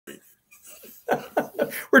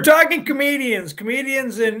We're talking comedians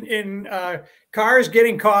in cars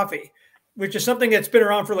getting coffee, which is something that's been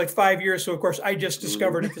around for like 5 years. So of course I just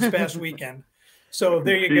discovered it this past weekend. So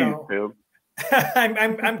there you go.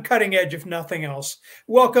 I'm cutting edge, if nothing else.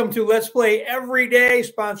 Welcome to Let's Play Every Day,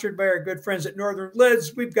 sponsored by our good friends at Northern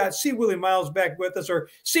Lids. We've got Willi Myles back with us, or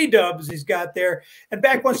C-Dubs he's got there. And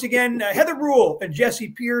back once again, Heather Rule and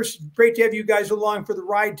Jessi Pierce. Great to have you guys along for the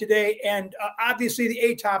ride today. And obviously the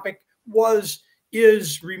A topic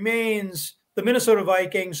remains the Minnesota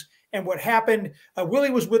Vikings and what happened.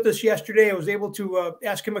 Willi was with us yesterday. I was able to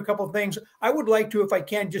ask him a couple of things. I would like to, if I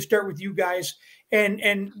can, just start with you guys.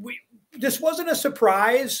 And this wasn't a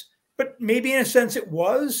surprise, but maybe in a sense it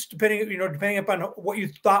was, depending upon what you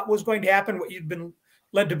thought was going to happen, what you'd been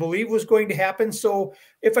led to believe was going to happen. So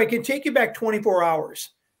if I can take you back 24 hours,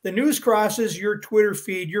 the news crosses your Twitter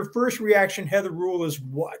feed. Your first reaction, Heather Rule, is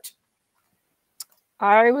what?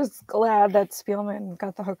 I was glad that Spielman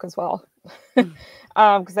got the hook as well,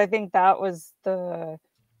 because I think that was the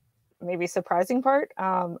maybe surprising part.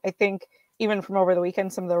 I think even from over the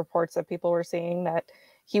weekend, some of the reports that people were seeing that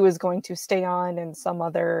he was going to stay on in some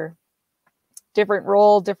other different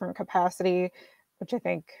role, different capacity, which I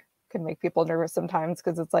think can make people nervous sometimes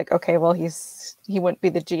because it's like, okay, well, he wouldn't be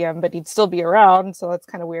the GM, but he'd still be around. So that's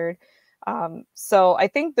kind of weird. So I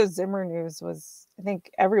think the Zimmer news was, I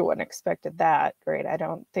think everyone expected that, right? I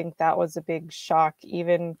don't think that was a big shock,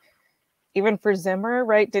 even for Zimmer,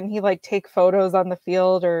 right? Didn't he like take photos on the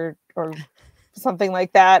field or something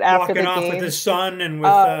like that after the game? Walking off with his son and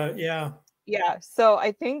with, Yeah, so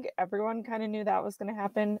I think everyone kind of knew that was going to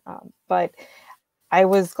happen, but I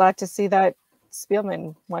was glad to see that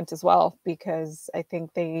Spielman went as well, because I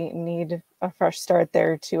think they need a fresh start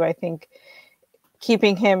there too. I think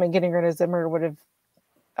keeping him and getting rid of Zimmer would have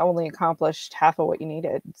only accomplished half of what you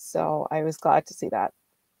needed, so I was glad to see that.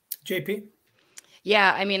 JP?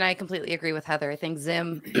 Yeah, I mean, I completely agree with Heather. I think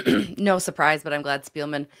Zim, no surprise, but I'm glad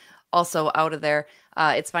Spielman also out of there.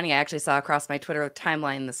 It's funny, I actually saw across my Twitter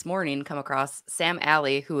timeline this morning, come across Sam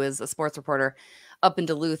Alley, who is a sports reporter up in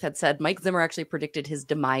Duluth, had said Mike Zimmer actually predicted his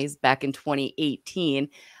demise back in 2018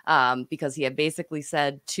 because he had basically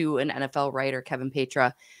said to an NFL writer, Kevin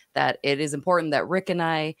Petra, that it is important that Rick and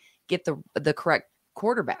I get the correct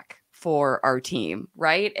quarterback for our team,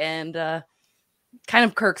 right? And kind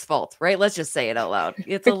of Kirk's fault, right? Let's just say it out loud.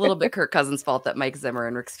 It's a little bit Kirk Cousins' fault that Mike Zimmer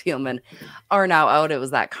and Rick Spielman are now out. It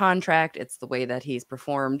was that contract. It's the way that he's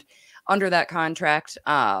performed under that contract.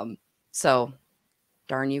 So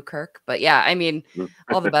darn you, Kirk. But yeah, I mean,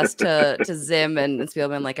 all the best to Zim and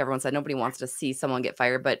Spielman. Like everyone said, nobody wants to see someone get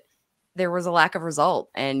fired, but there was a lack of result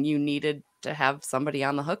and you needed to have somebody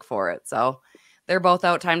on the hook for it. So they're both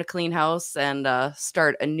out. Time to clean house and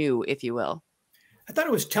start anew, if you will. I thought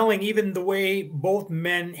it was telling, even the way both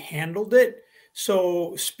men handled it.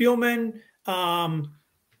 So Spielman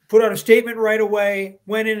put out a statement right away,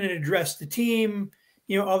 went in and addressed the team,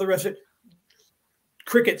 all the rest of it.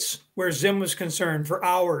 Crickets where Zim was concerned for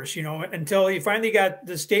hours, until he finally got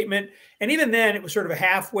the statement. And even then it was sort of a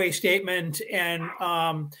halfway statement. And,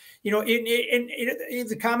 in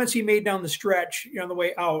the comments he made down the stretch, on the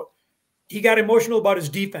way out, he got emotional about his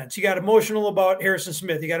defense. He got emotional about Harrison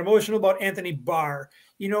Smith. He got emotional about Anthony Barr.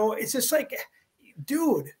 It's just like,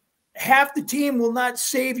 dude, half the team will not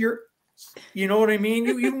save your, you know what I mean?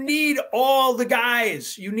 You need all the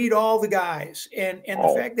guys. You need all the guys. And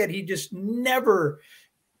the fact that he just never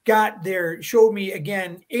got there showed me,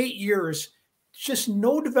 again, 8 years, just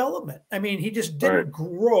no development. I mean, he just didn't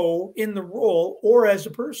grow in the role or as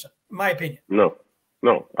a person, in my opinion. No,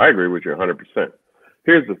 I agree with you 100%.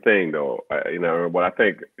 Here's the thing, though. What I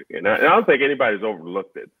think, and I don't think anybody's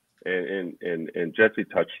overlooked it, and Jessi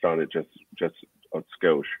touched on it just a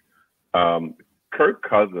skosh. Kirk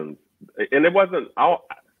Cousins, and it wasn't all.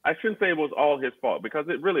 I shouldn't say it was all his fault because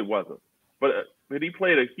it really wasn't. But he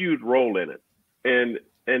played a huge role in it, and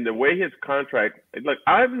the way his contract. Look,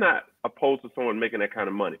 I'm not opposed to someone making that kind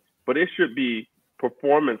of money, but it should be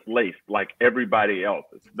performance laced like everybody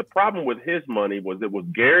else's. The problem with his money was it was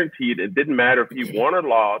guaranteed. It didn't matter if he won or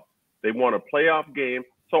lost. They won a playoff game.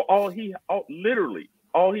 So literally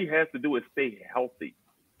all he has to do is stay healthy.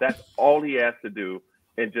 That's all he has to do,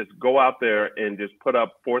 and just go out there and just put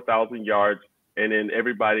up 4,000 yards. And then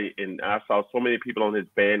everybody, and I saw so many people on his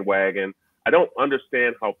bandwagon. I don't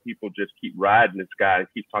understand how people just keep riding this guy and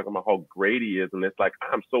keep talking about how great he is. And it's like,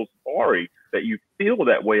 I'm so sorry that you feel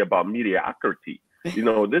that way about mediocrity.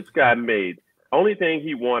 This guy only thing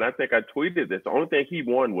he won, I think I tweeted this, the only thing he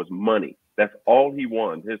won was money. That's all he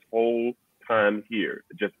won his whole time here,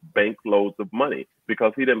 just bank loads of money,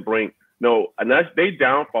 because he didn't bring, and their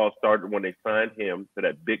downfall started when they signed him to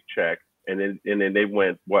that big check and then they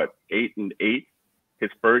went what 8-8 his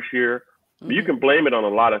first year. Mm-hmm. You can blame it on a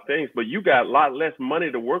lot of things, but you got a lot less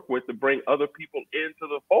money to work with to bring other people into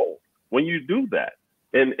the fold when you do that.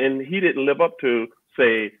 And he didn't live up to,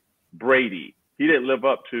 say, Brady. He didn't live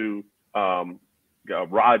up to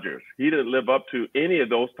Rodgers. He didn't live up to any of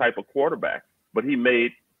those type of quarterbacks, but he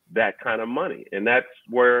made that kind of money. And that's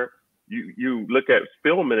where you look at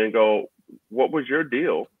Spielman and go, what was your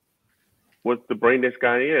deal? Was to bring this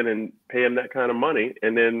guy in and pay him that kind of money.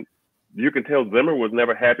 And then you can tell Zimmer was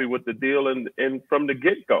never happy with the deal and from the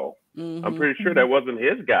get-go. Mm-hmm. I'm pretty sure that wasn't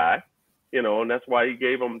his guy, and that's why he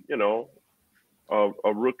gave him,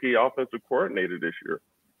 a rookie offensive coordinator this year.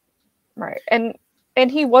 Right. And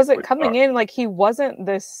he wasn't coming in like he wasn't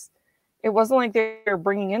this. It wasn't like they were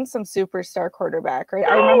bringing in some superstar quarterback, right? No.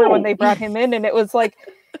 I remember when they brought him in and it was like,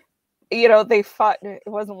 they fought. It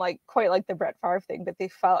wasn't like quite like the Brett Favre thing, but they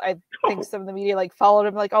felt, I think some of the media like followed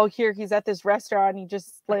him like, oh, he's at this restaurant. He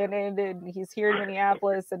just landed and he's here in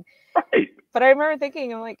Minneapolis. And, right. But I remember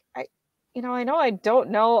thinking, I'm like, I know I don't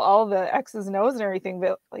know all the X's and O's and everything,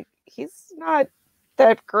 but like, he's not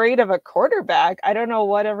that great of a quarterback. I don't know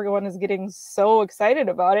what everyone is getting so excited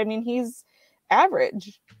about. I mean, he's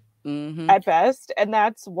average. Mm-hmm. At best, and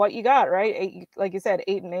that's what you got, right? Like you said,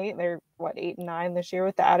 8-8. They're 8-9 this year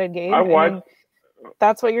with the added game.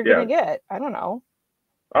 That's what you're gonna get. I don't know.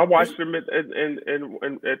 I watched him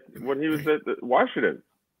when he was at Washington.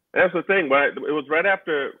 And that's the thing. But it was right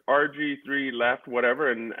after RG3 left,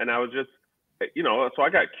 whatever, and I was just, so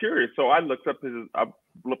I got curious. So I looked up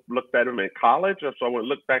looked at him in college. So I went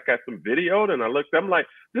look back at some video, and I'm like,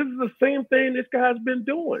 this is the same thing this guy's been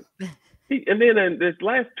doing. And then in this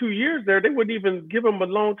last 2 years there, they wouldn't even give him a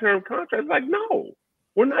long-term contract. It's like, no,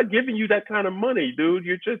 we're not giving you that kind of money, dude.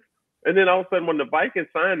 And then all of a sudden when the Vikings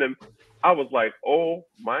signed him, I was like, oh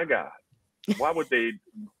my God, why would they?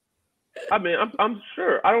 I mean, I'm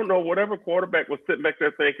sure, I don't know, whatever quarterback was sitting back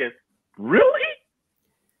there thinking, really?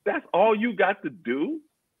 That's all you got to do?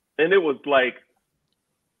 And it was like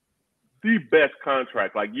the best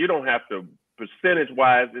contract. Like, you don't have to,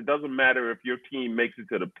 percentage-wise, it doesn't matter if your team makes it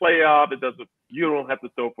to the playoff. You don't have to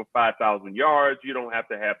throw for 5,000 yards. You don't have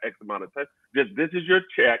to have X amount of touch. Just this is your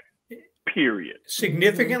check, period.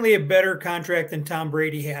 Significantly a better contract than Tom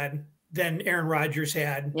Brady had, than Aaron Rodgers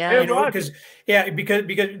had. Yeah, because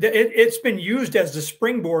it's been used as the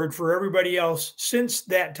springboard for everybody else since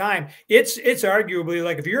that time. It's arguably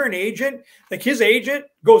like, if you're an agent, like his agent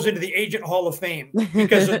goes into the Agent Hall of Fame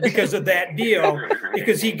because of that deal,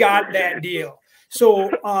 because he got that deal. So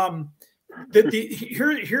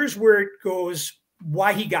here's where it goes,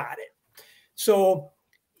 why he got it. So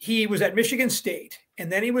he was at Michigan State,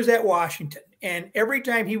 and then he was at Washington. And every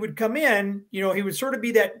time he would come in, he would sort of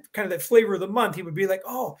be that kind of that flavor of the month. He would be like,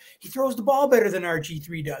 oh, he throws the ball better than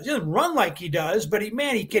RG3 does. He doesn't run like he does, but he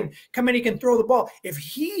can come in, he can throw the ball. If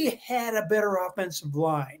he had a better offensive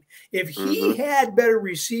line, if he had better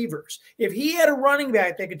receivers, if he had a running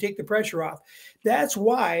back that could take the pressure off, that's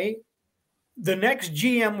why the next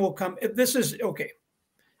GM will come. This is okay.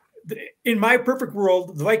 In my perfect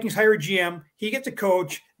world, the Vikings hire a GM, he gets a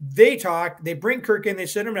coach, they talk, they bring Kirk in, they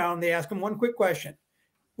sit him down, they ask him one quick question.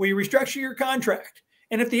 Will you restructure your contract?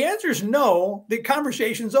 And if the answer is no, the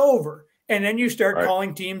conversation's over. And then you start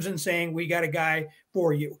calling teams and saying, we got a guy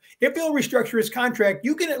for you. If they'll restructure his contract,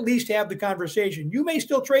 you can at least have the conversation. You may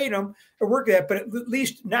still trade him or work that, but at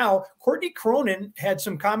least now, Courtney Cronin had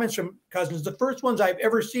some comments from Cousins, the first ones I've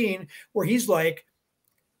ever seen, where he's like,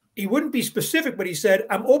 he wouldn't be specific, but he said,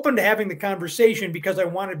 I'm open to having the conversation because I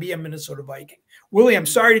want to be a Minnesota Viking. Willie, I'm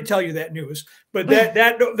sorry to tell you that news, but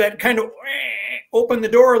that kind of opened the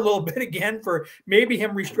door a little bit again for maybe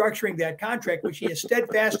him restructuring that contract, which he has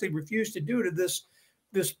steadfastly refused to do to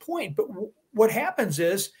this point. But what happens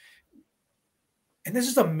is, and this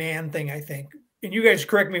is a man thing, I think, and you guys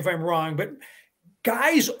correct me if I'm wrong, but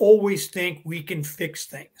guys always think we can fix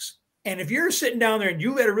things. And if you're sitting down there and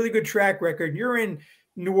you had a really good track record, and you're in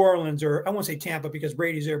New Orleans, or I won't say Tampa because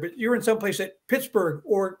Brady's there, but you're in some place at Pittsburgh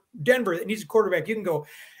or Denver that needs a quarterback, you can go,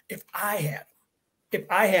 if I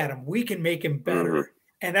had him, we can make him better.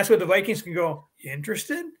 And that's what the Vikings can go, you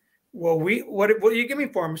interested? Well, what do you give me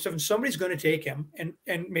for him? So somebody's going to take him, and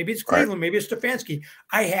maybe it's Cleveland, maybe it's Stefanski.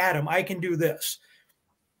 I had him. I can do this.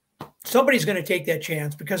 Somebody's going to take that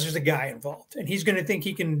chance because there's a guy involved, and he's going to think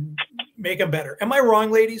he can make him better. Am I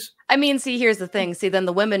wrong, ladies? I mean, see, here's the thing. See, then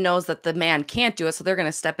the women knows that the man can't do it, so they're going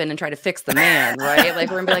to step in and try to fix the man, right?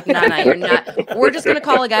 Like, we're going to be like, no, you're not. We're just going to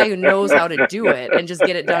call a guy who knows how to do it and just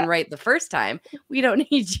get it done right the first time. We don't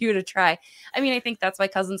need you to try. I mean, I think that's why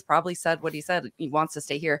Cousins probably said what he said. He wants to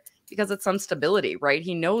stay here because it's some stability, right?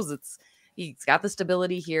 He knows He's got the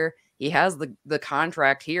stability here. He has the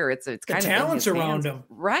contract here. It's kind of talents around him.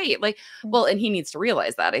 Right. Like, well, and he needs to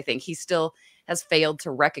realize that. I think he still has failed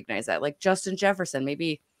to recognize that. Like Justin Jefferson,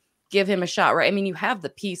 maybe give him a shot, right? I mean, you have the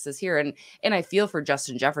pieces here. And I feel for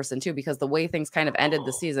Justin Jefferson too, because the way things kind of ended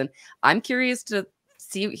the season, I'm curious to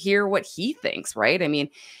hear what he thinks, right? I mean,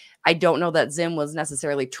 I don't know that Zim was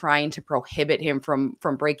necessarily trying to prohibit him from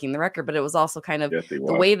breaking the record, but it was also kind of the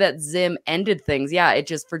way that Zim ended things. Yeah, it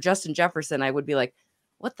just, for Justin Jefferson, I would be like,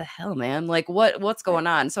 what the hell, man? Like, what's going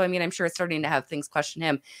on? So, I mean, I'm sure it's starting to have things question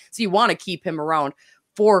him. So you want to keep him around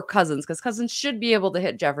for Cousins, because Cousins should be able to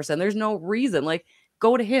hit Jefferson. There's no reason. Like,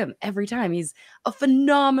 go to him every time. He's a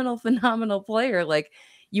phenomenal player. Like,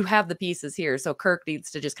 you have the pieces here. So Kirk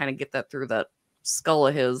needs to just kind of get that through that skull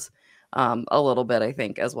of his a little bit, I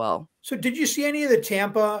think, as well. So did you see any of the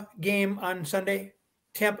Tampa game on Sunday?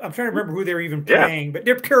 I'm trying to remember who they were even playing, but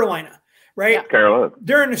they're Carolina, right? Yeah. Carolina.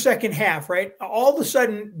 They're in the second half, right? All of a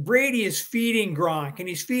sudden, Brady is feeding Gronk, and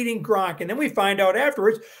he's feeding Gronk. And then we find out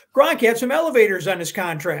afterwards, Gronk had some elevators on his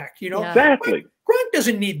contract, you know? Yeah. Exactly. Gronk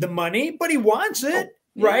doesn't need the money, but he wants it.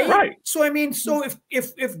 Right. Right. So, I mean, so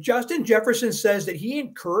if Justin Jefferson says that he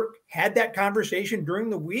and Kirk had that conversation during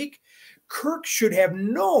the week, Kirk should have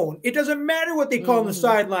known. It doesn't matter what they call on the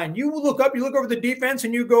sideline. You look over the defense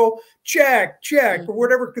and you go, check, or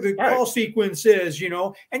whatever the call sequence is, you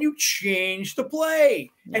know, and you change the play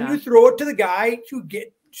and you throw it to the guy to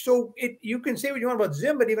get. So you can say what you want about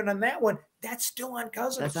Zim, but even on that one, that's still on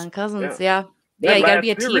Cousins. That's on Cousins. Yeah. Yeah. You got to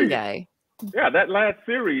be a team guy. Yeah. That last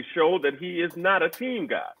series showed that he is not a team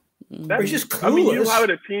guy. He's just clueless. I mean, you know how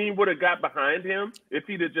the team would have got behind him if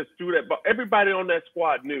he'd have just threw that ball. Everybody on that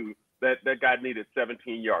squad knew that guy needed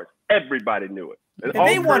 17 yards. Everybody knew it. And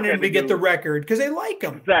they wanted him to get the record because they like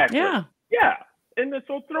him. Exactly. Yeah. Yeah. And then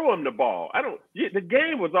so throw him the ball. The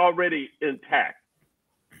game was already intact.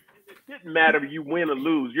 It didn't matter if you win or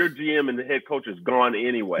lose. Your GM and the head coach is gone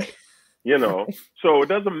anyway. You know, so it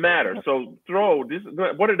doesn't matter. So throw this.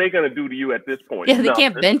 What are they going to do to you at this point? Yeah, they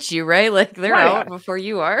can't bench you, right? Like they're out before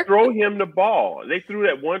you are. Throw him the ball. They threw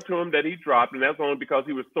that one to him that he dropped, and that's only because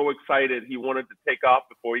he was so excited he wanted to take off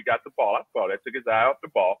before he got the ball. I thought that took his eye off the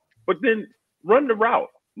ball. But then run the route,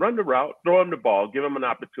 throw him the ball, give him an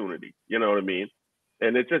opportunity. You know what I mean?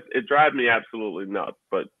 And it drives me absolutely nuts.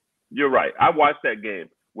 But you're right. I watched that game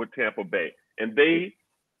with Tampa Bay, and they.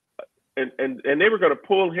 And they were going to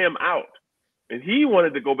pull him out. And he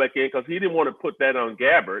wanted to go back in because he didn't want to put that on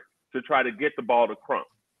Gabbert to try to get the ball to Crunk.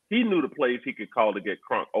 He knew the plays he could call to get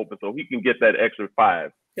Crunk open so he can get that extra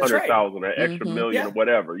 500,000 or extra million or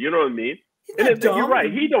whatever. You know what I mean? And you're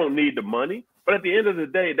right. He don't need the money. But at the end of the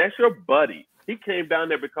day, that's your buddy. He came down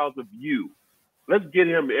there because of you. Let's get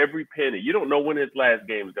him every penny. You don't know when his last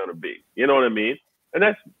game is going to be. You know what I mean? And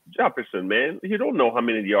that's Jefferson, man. You don't know how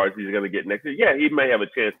many yards he's going to get next year. Yeah, he may have a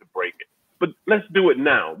chance to break it. But let's do it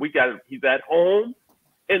now. He's at home,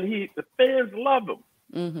 and the fans love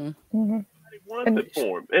him. Everybody wants it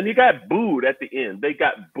for him. And he got booed at the end. They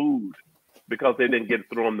got booed because they didn't get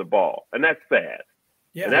to throw him the ball. And that's sad.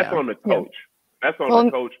 Yeah, and that's on the coach. That's on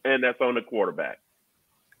the coach, and that's on the quarterback.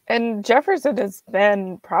 And Jefferson has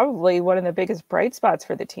been probably one of the biggest bright spots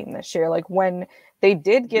for the team this year. Like when they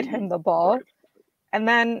did get him the ball. Right. And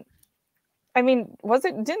then, I mean,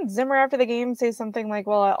 didn't Zimmer after the game say something like,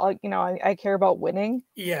 well, I care about winning?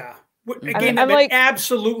 Yeah. Again,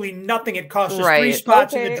 absolutely nothing. It cost us 3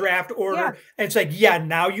 spots in the draft order. Yeah. And it's like,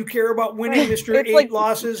 now you care about winning, Mr. 8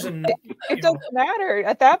 losses. And it doesn't matter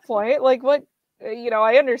at that point. Like what,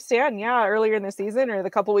 I understand. Yeah. Earlier in the season or the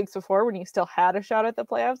couple weeks before when you still had a shot at the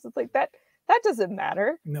playoffs, it's like that doesn't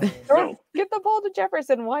matter. No. Get the ball to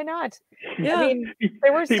Jefferson. Why not? Yeah. I mean,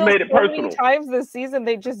 there were still so many times this season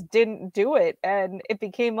they just didn't do it. And it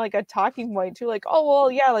became like a talking point too. Like, oh,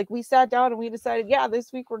 well, yeah, like we sat down and we decided,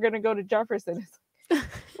 this week we're going to go to Jefferson.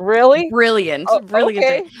 Really? Brilliant. Oh, brilliant.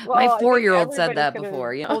 Okay. Well, my 4-year-old said that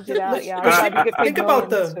before. Told you that. Yeah. Think about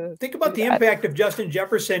the impact of Justin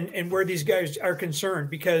Jefferson and where these guys are concerned,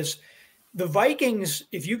 because the Vikings,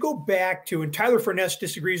 if you go back to, and Tyler Fournette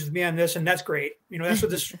disagrees with me on this, and that's great. That's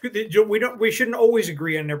what we shouldn't always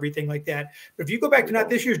agree on everything like that. But if you go back to not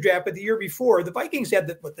this year's draft, but the year before, the Vikings had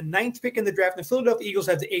the 9th pick in the draft, and the Philadelphia Eagles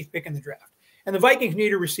had the 8th pick in the draft. And the Vikings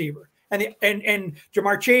need a receiver. And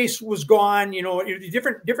Jamar Chase was gone.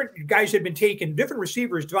 Different guys had been taken, different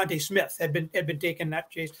receivers. Devontae Smith had been taken, not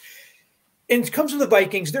Chase. And it comes to the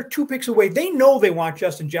Vikings. They're 2 picks away. They know they want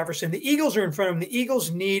Justin Jefferson. The Eagles are in front of them. The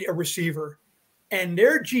Eagles need a receiver. And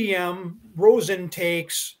their GM, Rosen,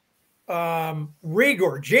 takes Jason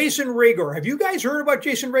Rager. Have you guys heard about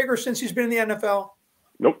Jason Rager since he's been in the NFL?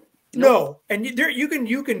 Nope. No. And you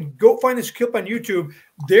can go find this clip on YouTube.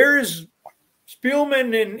 There's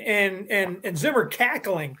Spielman and Zimmer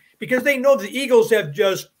cackling because they know the Eagles have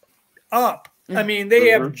just up. I mean, they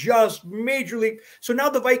have just majorly. So now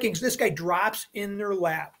the Vikings, this guy drops in their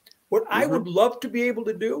lap. What I would love to be able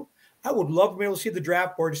to do, I would love to be able to see the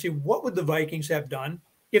draft board to see what would the Vikings have done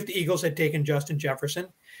if the Eagles had taken Justin Jefferson.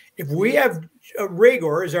 If we have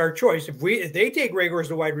Rager as our choice, if they take Rager as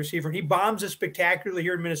the wide receiver and he bombs us spectacularly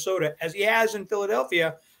here in Minnesota, as he has in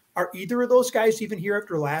Philadelphia, are either of those guys even here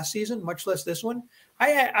after last season, much less this one?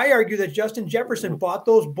 I argue that Justin Jefferson bought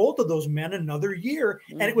both of those men another year,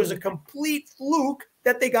 and it was a complete fluke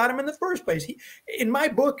that they got him in the first place. In my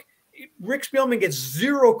book, Rick Spielman gets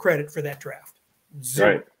zero credit for that draft.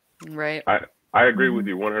 Zero. Right. I agree with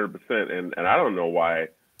you 100%, and I don't know why.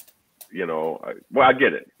 Well, I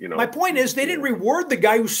get it. My point is they didn't reward the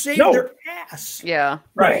guy who saved their ass. Yeah.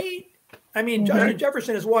 Right. I mean, Justin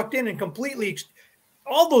Jefferson has walked in and completely.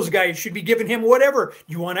 All those guys should be giving him whatever.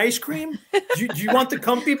 You want ice cream? Do you want the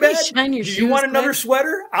comfy bed? Do you want another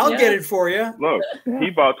sweater? I'll get it for you. Look, he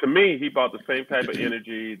bought the same type of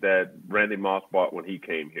energy that Randy Moss bought when he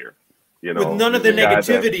came here. With none of the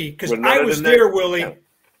negativity, because I was there, Willie. Yeah.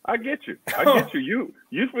 I get you.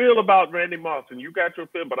 You feel about Randy Moss, and you got your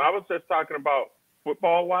feel, but I was just talking about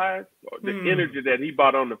football-wise, the energy that he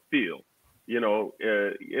bought on the field.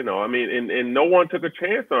 I mean, and no one took a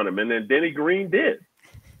chance on him, and then Denny Green did.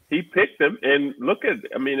 He picked him, and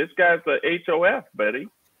this guy's a HOF, buddy.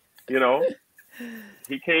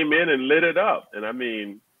 He came in and lit it up, and I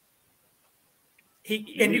mean,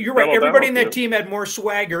 you're right. Everybody in that team had more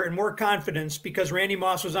swagger and more confidence because Randy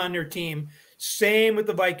Moss was on their team. Same with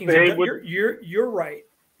the Vikings. You're right.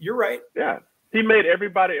 You're right. Yeah, he made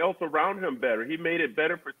everybody else around him better. He made it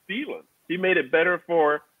better for Thielen. He made it better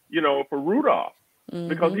for Rudolph.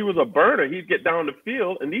 Because he was a burner. He'd get down the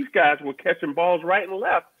field, and these guys were catching balls right and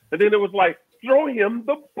left. And then it was like, throw him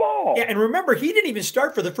the ball. Yeah, and remember, he didn't even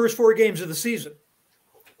start for the first 4 games of the season.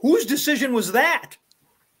 Whose decision was that?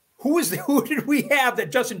 Who did we have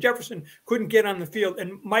that Justin Jefferson couldn't get on the field?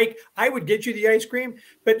 And Mike, I would get you the ice cream,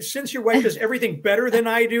 but since your wife does everything better than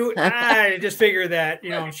I do, I just figure that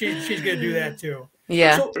she's going to do that too.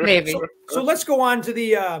 Yeah, maybe. So let's go on to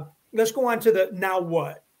the now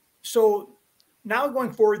what. So now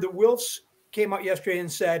going forward, the Wilfs came out yesterday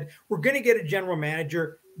and said, we're going to get a general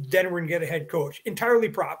manager, then we're going to get a head coach. Entirely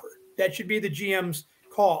proper. That should be the GM's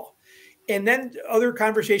call. And then other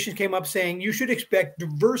conversations came up saying you should expect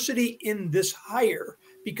diversity in this hire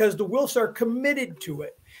because the Wilfs are committed to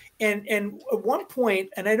it. And at one point,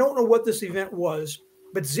 and I don't know what this event was,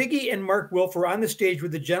 but Ziggy and Mark Wilf were on the stage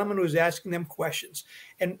with the gentleman who was asking them questions.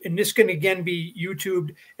 And this can again be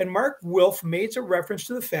YouTubed. And Mark Wilf made a reference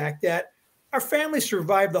to the fact that our family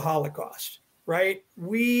survived the Holocaust, right?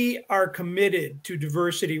 We are committed to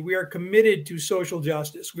diversity. We are committed to social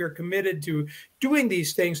justice. We are committed to doing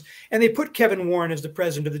these things. And they put Kevin Warren as the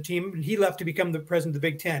president of the team, and he left to become the president of the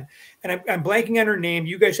Big Ten. And I'm blanking on her name.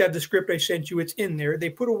 You guys have the script I sent you. It's in there. They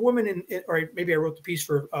put a woman in, or maybe I wrote the piece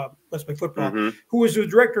for Let's Play Football, who was the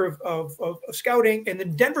director of scouting, and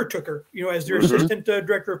then Denver took her, as their assistant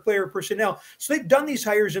director of player personnel. So they've done these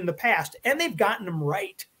hires in the past, and they've gotten them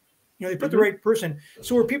right. They put the right person.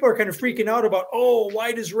 So where people are kind of freaking out about,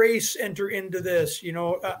 why does race enter into this? I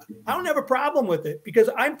don't have a problem with it because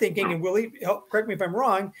I'm thinking, and Willie, correct me if I'm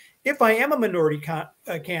wrong, if I am a minority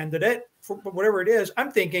candidate, for whatever it is, I'm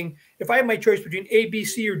thinking if I have my choice between A, B,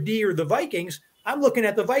 C, or D or the Vikings, I'm looking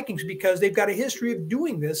at the Vikings because they've got a history of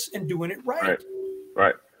doing this and doing it right.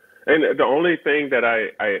 Right. And the only thing that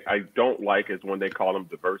I don't like is when they call them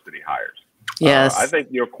diversity hires. Yes. I think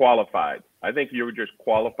you're qualified. I think you're just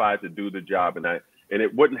qualified to do the job, and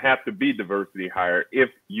it wouldn't have to be diversity hire if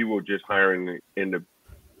you were just hiring in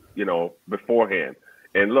the, beforehand.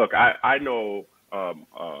 And look, I know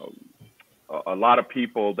a lot of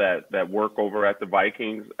people that work over at the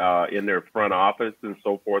Vikings in their front office and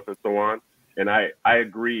so forth and so on. And I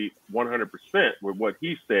agree 100% with what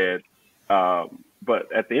he said.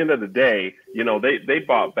 But at the end of the day, they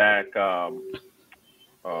bought back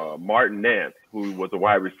Martin Nance, who was a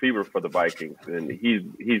wide receiver for the Vikings, and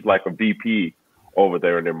he's like a VP over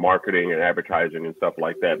there in their marketing and advertising and stuff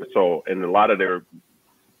like that. So, and a lot of their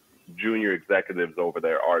junior executives over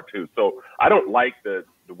there are too. So I don't like the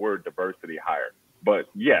word diversity hire, but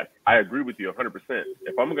yes, I agree with you 100%.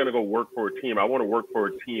 If I'm going to go work for a team, I want to work for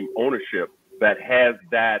a team ownership that has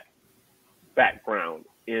that background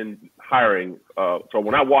in hiring. So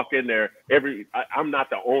when I walk in there, I'm not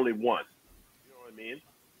the only one. You know what I mean?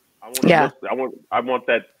 I want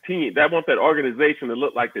that team. I want that organization to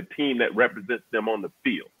look like the team that represents them on the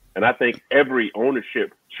field. And I think every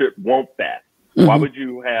ownership should want that. Mm-hmm. Why would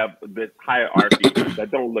you have this hierarchy that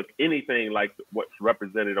don't look anything like what's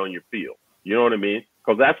represented on your field? You know what I mean?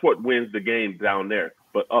 Because that's what wins the game down there.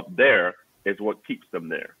 But up there is what keeps them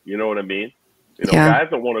there. You know what I mean? You know, guys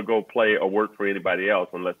don't want to go play or work for anybody else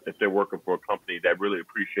unless if they're working for a company that really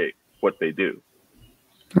appreciate what they do.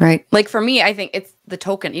 Right. Like for me, I think it's the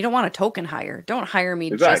token. You don't want a token hire. Don't hire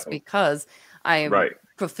me just because I am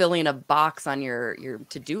fulfilling a box on your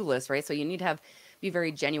to-do list, right? So you need to be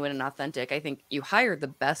very genuine and authentic. I think you hire the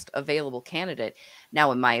best available candidate.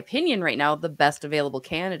 Now, in my opinion right now, the best available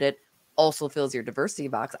candidate also fills your diversity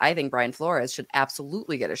box. I think Brian Flores should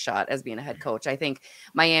absolutely get a shot as being a head coach. I think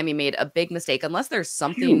Miami made a big mistake, unless there's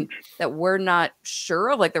something that we're not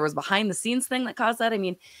sure of, like there was behind the scenes thing that caused that. I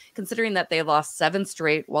mean, considering that they lost 7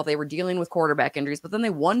 straight while they were dealing with quarterback injuries, but then they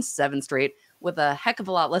won 7 straight with a heck of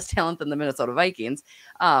a lot less talent than the Minnesota Vikings.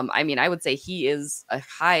 I mean, I would say he is a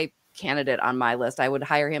high candidate on my list. I would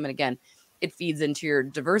hire him. And again, it feeds into your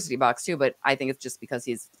diversity box too, but I think it's just because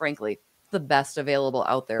he's frankly the best available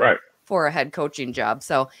out there for a head coaching job.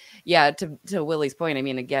 So yeah, to Willi's point, I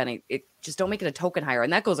mean, again, it just don't make it a token hire.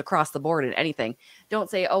 And that goes across the board in anything. Don't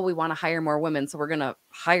say, oh, we want to hire more women, so we're going to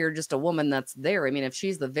hire just a woman that's there. I mean, if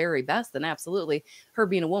she's the very best, then absolutely her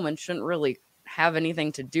being a woman shouldn't really have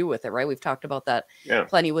anything to do with it, right? We've talked about that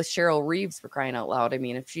plenty with Cheryl Reeves, for crying out loud. I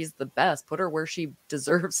mean, if she's the best, put her where she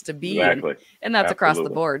deserves to be. And that's across the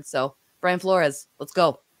board. So Brian Flores, let's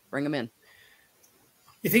go. Bring him in.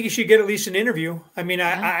 You think you should get at least an interview? I mean,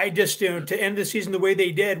 I just, you know, to end the season the way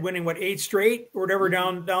they did, winning 8 straight or whatever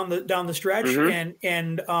down the stretch,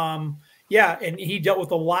 and he dealt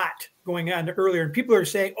with a lot going on earlier, and people are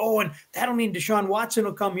saying, oh, and that'll mean Deshaun Watson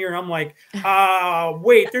will come here, and I'm like,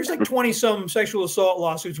 wait, there's like 20 some sexual assault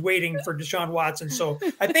lawsuits waiting for Deshaun Watson, so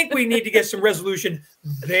I think we need to get some resolution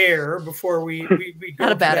there before we go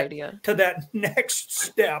not a bad idea to that next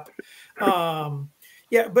step.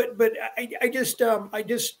 Yeah, but I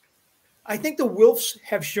think the Wilfs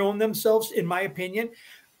have shown themselves, in my opinion.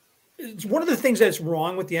 It's one of the things that's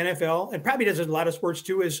wrong with the NFL, and probably does a lot of sports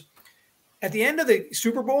too, is at the end of the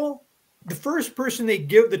Super Bowl, the first person they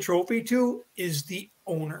give the trophy to is the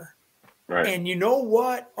owner. Right. And you know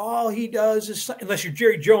what? All he does is, unless you're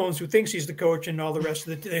Jerry Jones, who thinks he's the coach and all the rest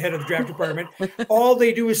of the head of the draft department, all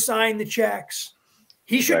they do is sign the checks.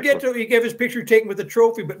 He should get his picture taken with the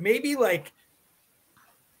trophy, but maybe like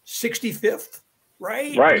 65th,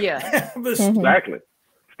 right? Right. Yeah. Exactly.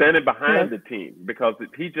 Standing behind the team, because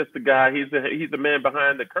he's just the guy. He's the man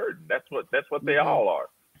behind the curtain. That's what they all are.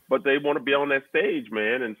 But they want to be on that stage,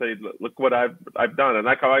 man, and say, look what I've done. And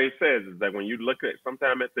like I always says, is that when you look at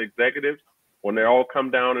sometimes at the executives, when they all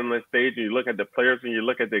come down on the stage and you look at the players and you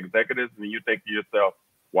look at the executives and you think to yourself,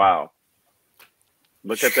 wow,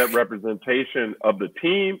 look at that representation of the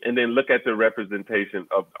team, and then look at the representation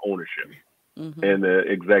of the ownership and the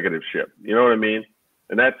executiveship. You know what I mean?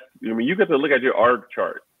 And that's, I mean, you get to look at your org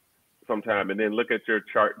chart sometime and then look at your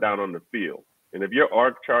chart down on the field. And if your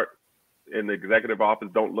org chart in the executive office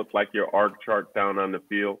don't look like your org chart down on the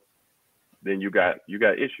field, then you got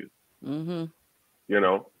issues. You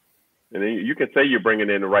know, and then you can say you're bringing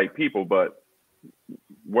in the right people, but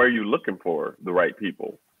where are you looking for the right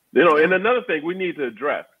people? You know, and another thing we need to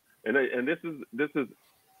address, and this is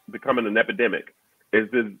becoming an epidemic, is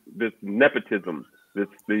this nepotism,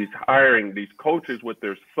 these hiring these coaches with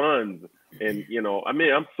their sons, and you know, I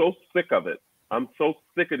mean, I'm so sick of it. I'm so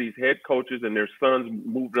sick of these head coaches and their sons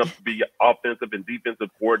moving up to be offensive and defensive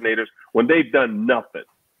coordinators when they've done nothing.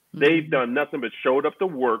 They've done nothing but showed up to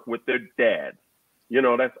work with their dad. You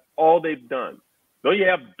know, that's all they've done. Don't you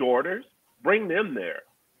have daughters? Bring them there.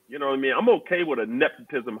 You know what I mean? I'm okay with a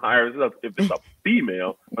nepotism hire if it's a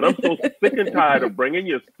female, but I'm so sick and tired of bringing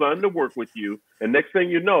your son to work with you, and next thing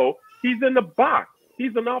you know, he's in the box.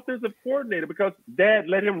 He's an offensive coordinator because dad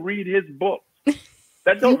let him read his book.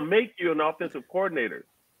 That don't make you an offensive coordinator.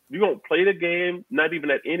 You don't play the game, not even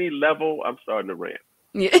at any level. I'm starting to rant.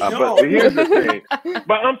 But here's the thing.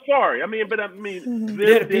 But I'm sorry. You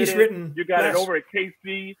had a piece written. You got it over at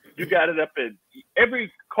KC. You got it up at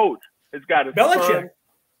every coach has got a son.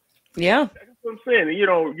 Yeah. That's what I'm saying. And, you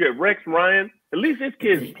know, you have Rex Ryan. At least his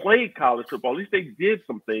kids played college football. At least they did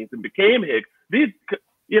some things and became Hicks. These,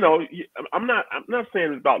 you know, I'm not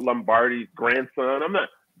saying it's about Lombardi's grandson. I'm not.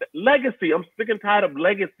 Legacy. I'm sick and tired of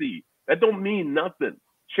legacy. That don't mean nothing.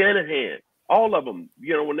 Shanahan, all of them.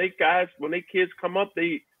 You know, when they kids come up,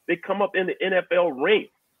 they come up in the NFL ranks,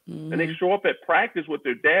 and they show up at practice with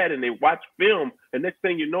their dad, and they watch film. And next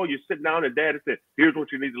thing you know, you're sitting down and dad said, "Here's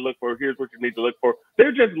what you need to look for. Here's what you need to look for."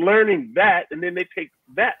 They're just learning that, and then they take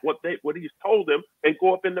that what he's told them and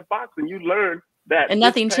go up in the box, and you learn that. And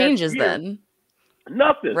nothing changes then.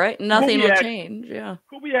 Nothing. Right? Nothing will change. Yeah.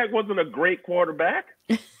 Kubiak wasn't a great quarterback.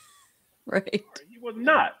 Right. He was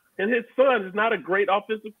not. And his son is not a great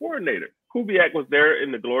offensive coordinator. Kubiak was there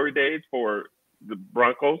in the glory days for the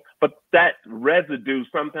Broncos, but that residue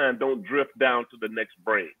sometimes don't drift down to the next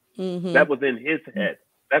brain. Mm-hmm. That was in his head.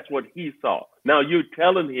 That's what he saw. Now you're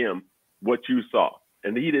telling him what you saw,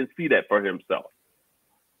 and he didn't see that for himself.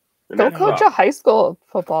 Go coach a high school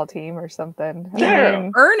football team or something. Yeah.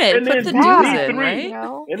 Earn it. And put then the dues D3, in, right? You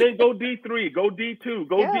know? And then go D3, go D2,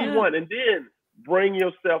 go D1, and then bring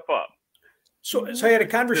yourself up. So I had a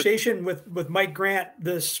conversation with Mike Grant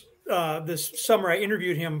this summer. I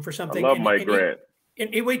interviewed him for something. I love Mike Grant.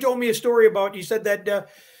 He told me a story about, he said that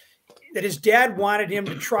his dad wanted him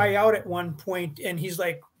to try out at one point, and he's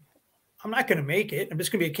like, I'm not going to make it. I'm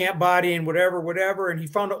just going to be a camp body and whatever. And he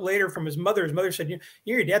found out later from his mother. His mother said,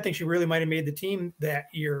 your dad thinks you really might have made the team that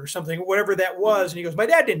year or something, whatever that was. And he goes, my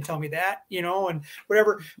dad didn't tell me that, and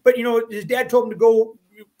whatever. But, his dad told him to go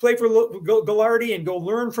play for Gallardi and go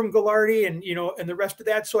learn from Gallardi and, and the rest of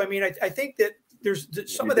that. So, I mean, I think that there's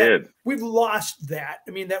some of that. We've lost that.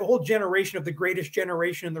 I mean, that whole generation of the greatest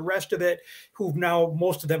generation and the rest of it, who've now,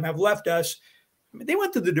 most of them have left us. I mean, they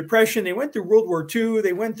went through the Depression. They went through World War II.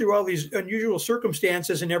 They went through all these unusual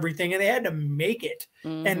circumstances and everything, and they had to make it.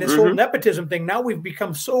 Mm-hmm. And this whole nepotism thing, now we've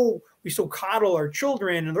become we so coddle our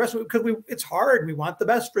children and the rest of it because it's hard. We want the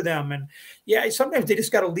best for them. And sometimes they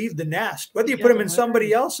just got to leave the nest, whether you put them in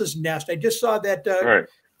somebody else's nest. I just saw that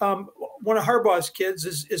one of Harbaugh's kids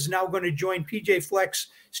is now going to join PJ Fleck's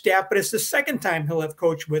staff, but it's the second time he'll have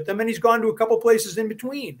coached with them, and he's gone to a couple places in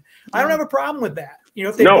between. I don't have a problem with that.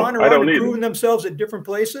 If they've gone around and proven themselves at different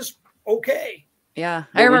places, okay. Yeah.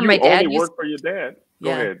 I remember my dad used to work for your dad.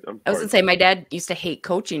 Go ahead. I was going to say, my dad used to hate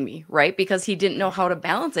coaching me, right? Because he didn't know how to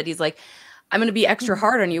balance it. He's like, I'm going to be extra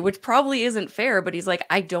hard on you, which probably isn't fair, but he's like,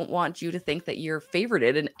 I don't want you to think that you're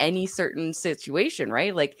favorited in any certain situation,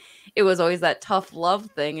 right? Like, it was always that tough love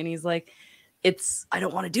thing. And he's like, I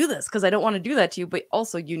don't want to do this because I don't want to do that to you, but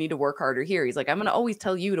also you need to work harder here. He's like, I'm going to always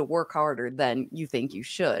tell you to work harder than you think you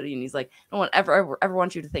should. And he's like, I don't ever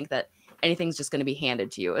want you to think that anything's just going to be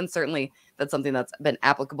handed to you. And certainly that's something that's been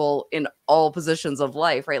applicable in all positions of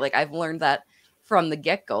life, right? Like, I've learned that from the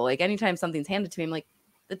get-go. Like, anytime something's handed to me, I'm like,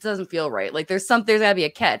 it doesn't feel right. Like, there's gotta be a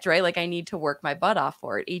catch, right? Like, I need to work my butt off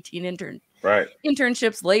for it. 18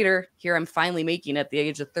 internships later, here I'm finally making at the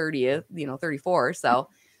age of 30, 34. So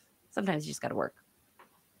sometimes you just got to work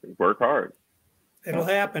hard. It'll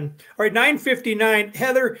happen. All right. 9:59.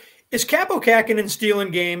 Heather, is Capo Kakinen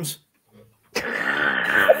stealing games?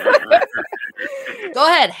 Go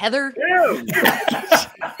ahead, Heather. Yeah.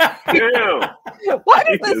 Why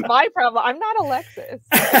is this my problem? I'm not Alexis.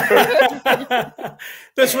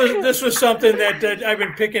 This was something that I've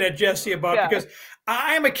been picking at Jessi about because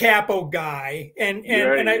I'm a Capo guy, and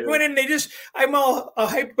I went in. I'm all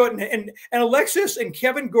hyped about and Alexis and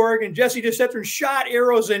Kevin Gorg and Jessi just sat there and shot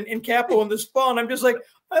arrows in Capo in this fall, and I'm just like,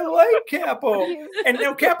 I like Capo, and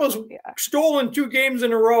now Capo's stolen 2 games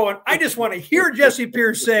in a row, and I just want to hear Jessi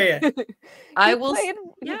Pierce say it. He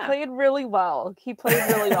played really well. He played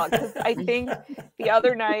really well because I think the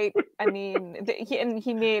other night, I mean,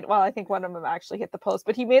 he made. Well, I think one of them actually hit the post,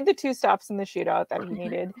 but he made the 2 stops in the shootout that he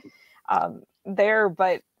needed there.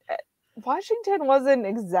 But Washington wasn't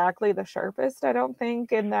exactly the sharpest, I don't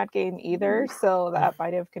think, in that game either. So that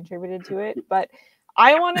might have contributed to it, but.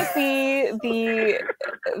 I want to see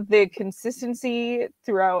the consistency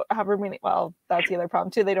throughout however many. Well, that's the other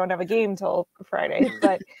problem too. They don't have a game till Friday,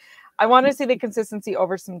 but I want to see the consistency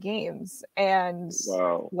over some games and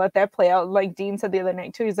let that play out. Like Dean said the other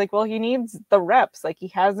night too. He's like, well, he needs the reps. Like, he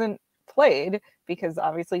hasn't played because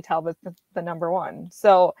obviously Talbot's the number 1.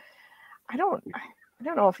 So I don't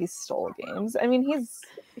know if he stole games. I mean,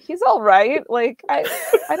 he's all right. Like, I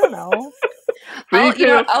don't know.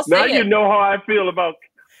 I'll say you know how I feel about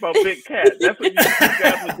Big Cat. That's what you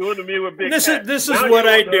guys were doing to me with Big Cat. This is what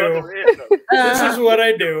I do. This is what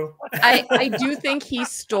I do. I do think he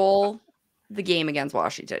stole the game against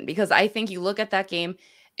Washington because I think you look at that game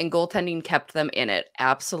and goaltending kept them in it.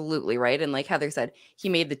 Absolutely, right? And like Heather said, he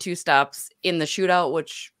made the 2 stops in the shootout,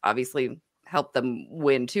 which obviously helped them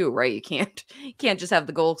win too, right? You can't just have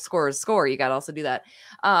the goal scorers score. You got to also do that.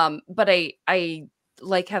 But I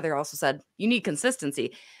like Heather also said, you need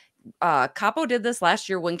consistency. Capo did this last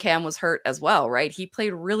year when Cam was hurt as well, right? He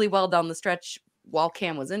played really well down the stretch while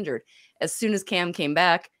Cam was injured. As soon as Cam came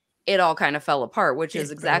back, it all kind of fell apart, which is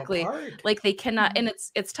exactly like they cannot. And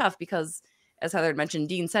it's tough because, as Heather mentioned,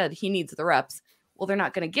 Dean said he needs the reps. Well, they're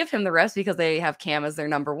not going to give him the reps because they have Cam as their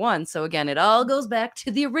number 1. So again, it all goes back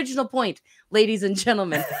to the original point, ladies and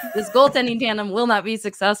gentlemen. This goaltending tandem will not be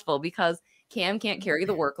successful because Cam can't carry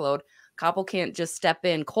the workload. Koppel can't just step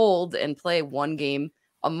in cold and play one game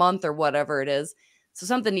a month or whatever it is. So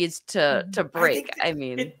something needs to break.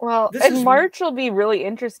 March will be really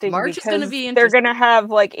interesting. March is going to be interesting. They're going to have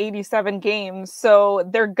like 87 games, so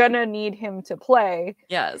they're going to need him to play.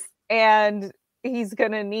 Yes. And he's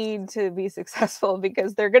going to need to be successful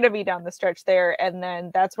because they're going to be down the stretch there. And then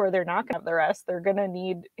that's where they're not going to have the rest. They're going to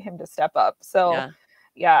need him to step up. So,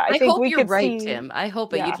 yeah, I think hope you're right, Tim. I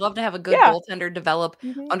hope it. You'd love to have a good goaltender develop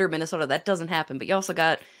under Minnesota. That doesn't happen. But you also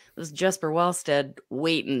got this Jesper Wallstedt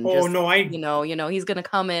waiting. Oh, you know, he's going to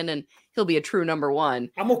come in and he'll be a true number one.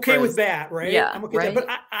 I'm okay with that, right? Yeah, I'm okay with that.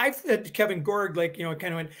 But I've said to Kevin Gorg, like, you know,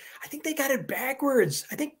 kind of went, I think they got it backwards.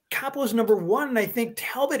 I think Koppel is number one, and I think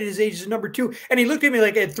Talbot at his age is number two. And he looked at me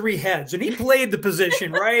like I had three heads, and he played the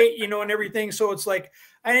position, right? You know, and everything. So it's like,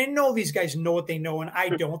 I know these guys know what they know, and I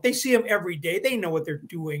don't. They see them every day. They know what they're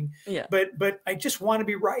doing. Yeah. But I just want to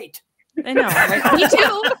be right. I know. Right? Me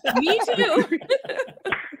too. Me too.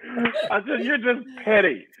 I said, you're just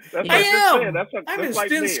petty. That's I am. That's I'm as like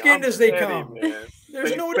thin-skinned as they come. Man.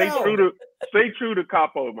 There's no doubt. Stay true to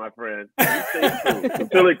Capo, my friend. You stay true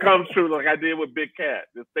until it comes true, like I did with Big Cat.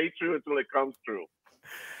 Just stay true until it comes true.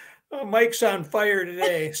 Oh, Mike's on fire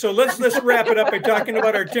today. So let's wrap it up by talking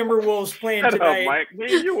about our Timberwolves playing tonight. Mike,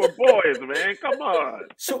 me and you were boys, man. Come on.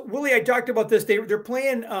 So Willie, I talked about this. They're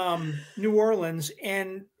playing New Orleans,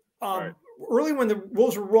 and early when the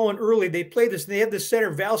Wolves were rolling early, they played this. And they had this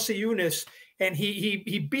center Valanciunas, and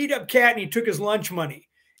he beat up Cat and he took his lunch money.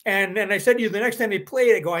 And I said to you, the next time they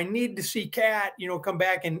played, I go, I need to see Cat, you know, come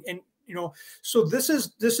back and you know. So this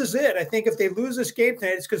is it. I think if they lose this game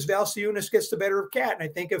tonight, it's because Valanciunas gets the better of Cat. And I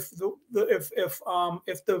think if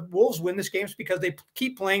the Wolves win this game, it's because they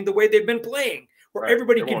keep playing the way they've been playing, where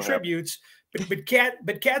everybody contributes. But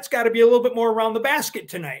Cat's got to be a little bit more around the basket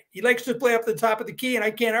tonight. He likes to play up the top of the key, and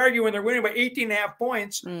I can't argue when they're winning by 18.5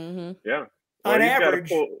 points. Mm-hmm. Yeah, on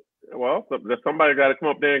average. Somebody got to come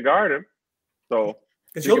up there and guard him. So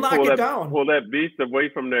because he'll knock it down. Pull that beast away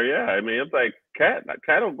from there. Yeah, I mean, it's like Cat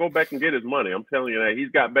will go back and get his money. I'm telling you that.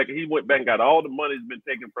 He went back and got all the money that's been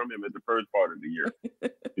taken from him at the first part of the year.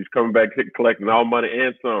 He's coming back collecting all money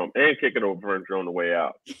and some, and kicking over furniture on the way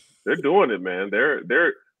out. They're doing it, man. They're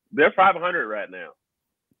 500 right now,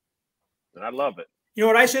 and I love it. You know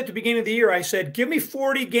what I said at the beginning of the year? I said, give me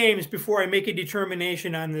 40 games before I make a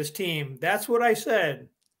determination on this team. That's what I said.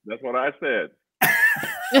 That's what I said.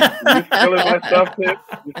 You stealing my stuff, Tim?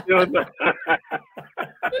 You stealing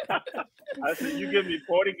I said, you give me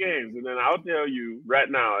 40 games, and then I'll tell you right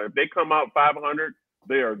now, if they come out 500,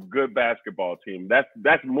 they are a good basketball team.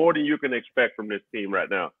 That's more than you can expect from this team right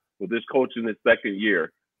now. With this coach in his second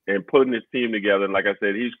year and putting this team together, and like I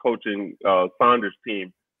said, he's coaching Saunders'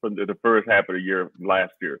 team from the first half of the year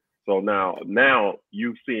last year. So now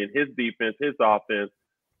you've seen his defense, his offense,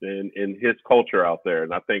 and his culture out there,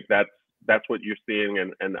 and I think that's what you're seeing,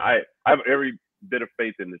 and I have every bit of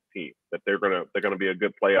faith in this team that they're gonna be a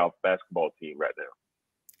good playoff basketball team right now.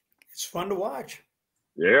 It's fun to watch.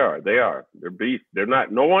 They are. They're beasts. They're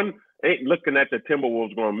not. No one ain't looking at the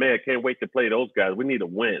Timberwolves going, man, can't wait to play those guys. We need to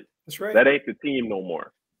win. That's right. That ain't the team no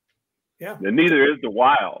more. Yeah. And neither is the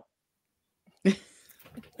Wild.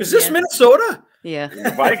 Is this Minnesota? Yeah.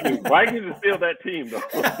 The Vikings are still that team, though.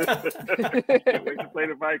 Can't wait to play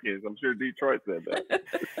the Vikings. I'm sure Detroit said that.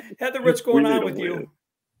 Heather, what's going on with you?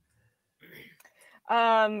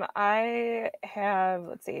 I have,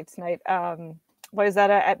 let's see, tonight, Wayzata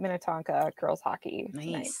at Minnetonka girls hockey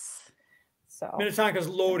tonight. Nice. So Minnetonka's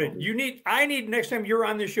loaded. I need next time you're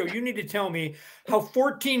on this show, you need to tell me how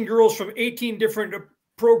 14 girls from 18 different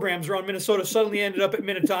programs around Minnesota suddenly ended up at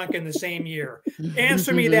Minnetonka in the same year.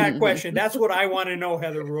 Answer me that question. That's what I want to know,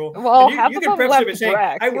 Heather Rule. Well, you can preface it by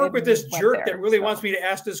saying, I work with this jerk that really wants me to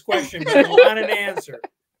ask this question, but I want an answer.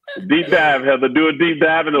 Deep dive, Heather. Do a deep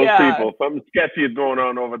dive in those people. Something sketchy is going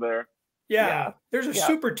on over there. Yeah. There's a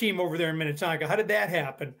super team over there in Minnetonka. How did that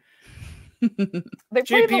happen? They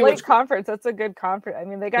played the Lake Conference. That's a good conference. I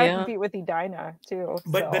mean, they got to compete with Edina too.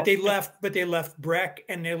 But they left Breck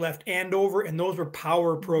and they left Andover, and those were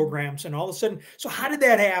power programs. And all of a sudden, so how did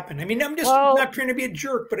that happen? I mean, I'm just not trying to be a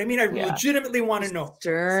jerk, but I mean, I legitimately want to know.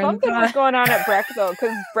 Something was going on at Breck though,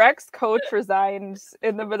 because Breck's coach resigned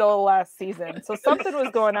in the middle of last season. So something was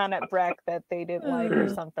going on at Breck that they didn't like or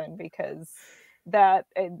something, because that,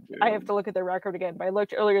 and I have to look at their record again, but I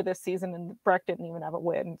looked earlier this season and Breck didn't even have a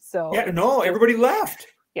win. So everybody left.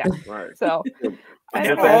 Yeah. Right. So and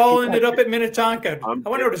it all ended up at Minnetonka. I want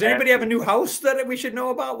to know, does anybody have a new house that we should know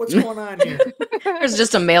about? What's going on here? There's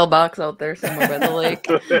just a mailbox out there somewhere by the lake.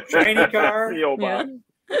 Shiny car. Yeah.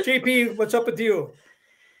 JP, what's up with you?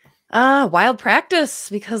 Wild practice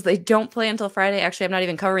because they don't play until Friday. Actually, I'm not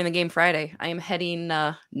even covering the game Friday. I am heading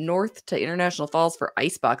north to International Falls for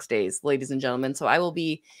Icebox Days, ladies and gentlemen. So I will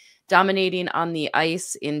be dominating on the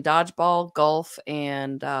ice in dodgeball, golf,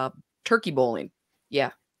 and turkey bowling.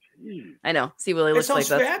 Yeah. I know. See, Willie looks like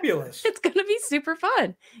that. Fabulous. It's going to be super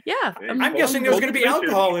fun. Yeah. I'm guessing there's going to be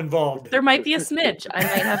alcohol involved. There might be a smidge. I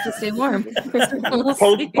might have to stay warm. We'll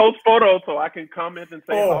post photos so I can comment and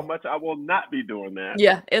say how much I will not be doing that.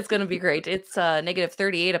 Yeah, it's going to be great. It's negative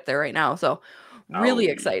 38 up there right now. So really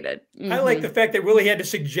excited. I like the fact that Willie had to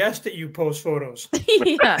suggest that you post photos.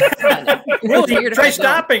 Yeah. Willie, try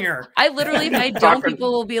stopping her. I literally, if I don't,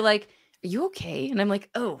 people will be like, are you okay? And I'm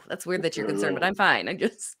like, oh, that's weird that you're concerned, but I'm fine. I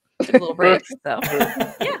just took a little break. So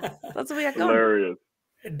yeah, that's what we got going. Hilarious.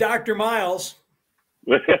 Dr. Myles.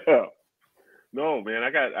 No, man,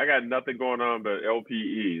 I got nothing going on but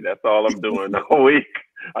LPE. That's all I'm doing all week.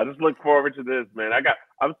 I just look forward to this, man.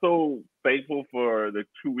 I'm so thankful for the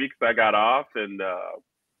 2 weeks I got off, and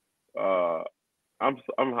I'm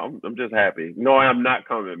just happy. No, I'm not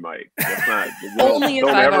coming, Mike. That's not only a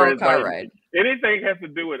 5-hour car ride. Anything has to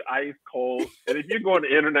do with ice, cold, and if you're going to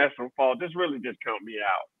International Fall, just really just count me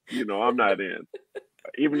out. You know, I'm not in.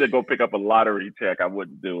 Even to go pick up a lottery check, I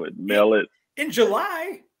wouldn't do it. Mail it in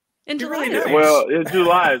July. In July, really nice. Well, in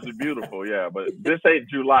July is beautiful, yeah, but this ain't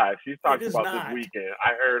July. She's talking about this weekend.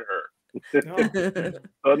 I heard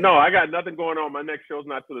her. No, I got nothing going on. My next show's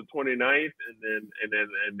not till the 29th, and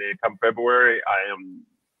then come February, I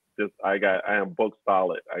am booked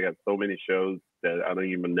solid. I got so many shows that I don't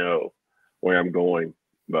even know where I'm going,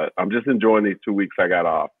 but I'm just enjoying these 2 weeks I got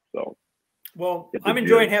off. So, well, I'm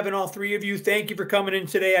enjoying having all three of you. Thank you for coming in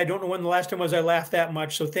today. I don't know when the last time was I laughed that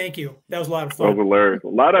much, so thank you. That was a lot of fun. That was hilarious. A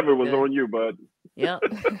lot of it was on you, bud. Yeah.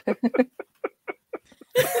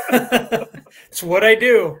 It's what I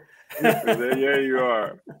do. Yeah, you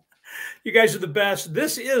are. You guys are the best.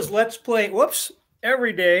 This is Let's Play,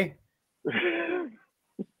 Every Day.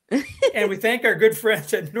 And we thank our good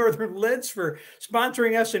friends at Northern Lids for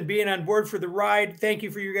sponsoring us and being on board for the ride. Thank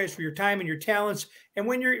you for you guys for your time and your talents. And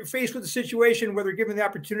when you're faced with a situation, whether given the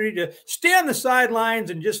opportunity to stay on the sidelines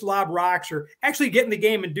and just lob rocks or actually get in the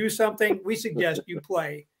game and do something, we suggest you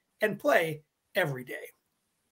play and play every day.